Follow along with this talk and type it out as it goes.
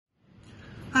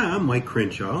Hi, I'm Mike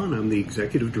Crenshaw, and I'm the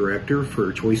Executive Director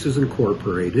for Choices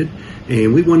Incorporated.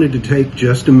 And we wanted to take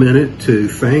just a minute to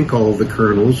thank all the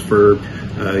Colonels for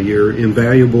your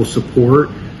invaluable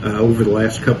support over the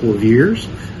last couple of years.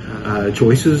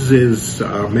 Choices is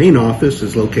our main office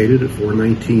is located at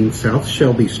 419 South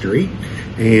Shelby Street,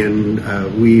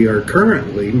 and we are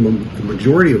currently, the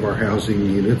majority of our housing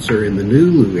units are in the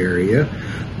Nulu area,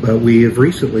 but we have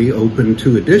recently opened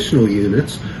 2 additional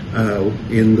units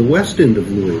in the west end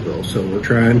of Louisville. So we're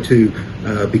trying to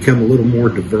become a little more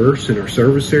diverse in our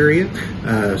service area.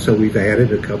 So we've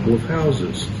added a couple of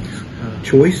houses.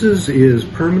 Choices is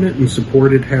permanent and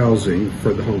supported housing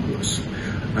for the homeless.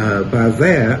 By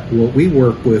that, what we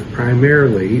work with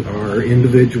primarily are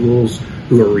individuals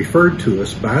who are referred to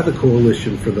us by the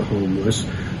Coalition for the Homeless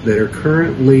that are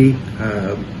currently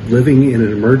living in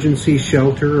an emergency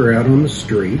shelter or out on the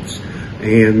streets,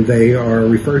 and they are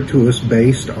referred to us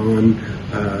based on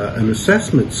an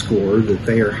assessment score that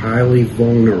they are highly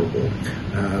vulnerable.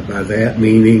 By that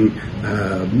meaning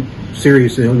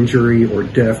serious injury or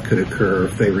death could occur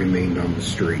if they remained on the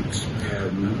streets.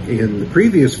 In the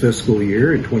previous fiscal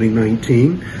year, in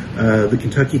 2019, the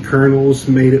Kentucky Colonels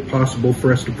made it possible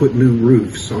for us to put new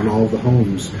roofs on all the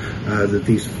homes that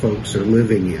these folks are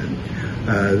living in.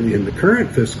 In the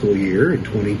current fiscal year, in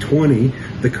 2020,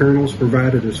 the Colonels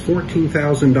provided us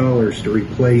 $14,000 to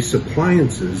replace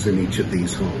appliances in each of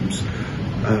these homes.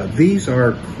 These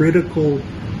are critical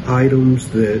items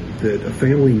that a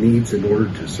family needs in order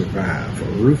to survive: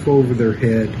 a roof over their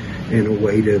head and a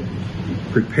way to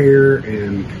prepare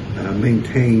and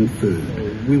maintain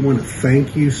food. We want to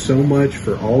thank you so much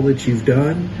for all that you've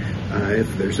done.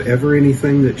 If there's ever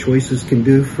anything that Choices can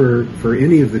do for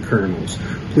any of the Colonels,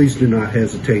 please do not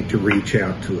hesitate to reach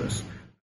out to us.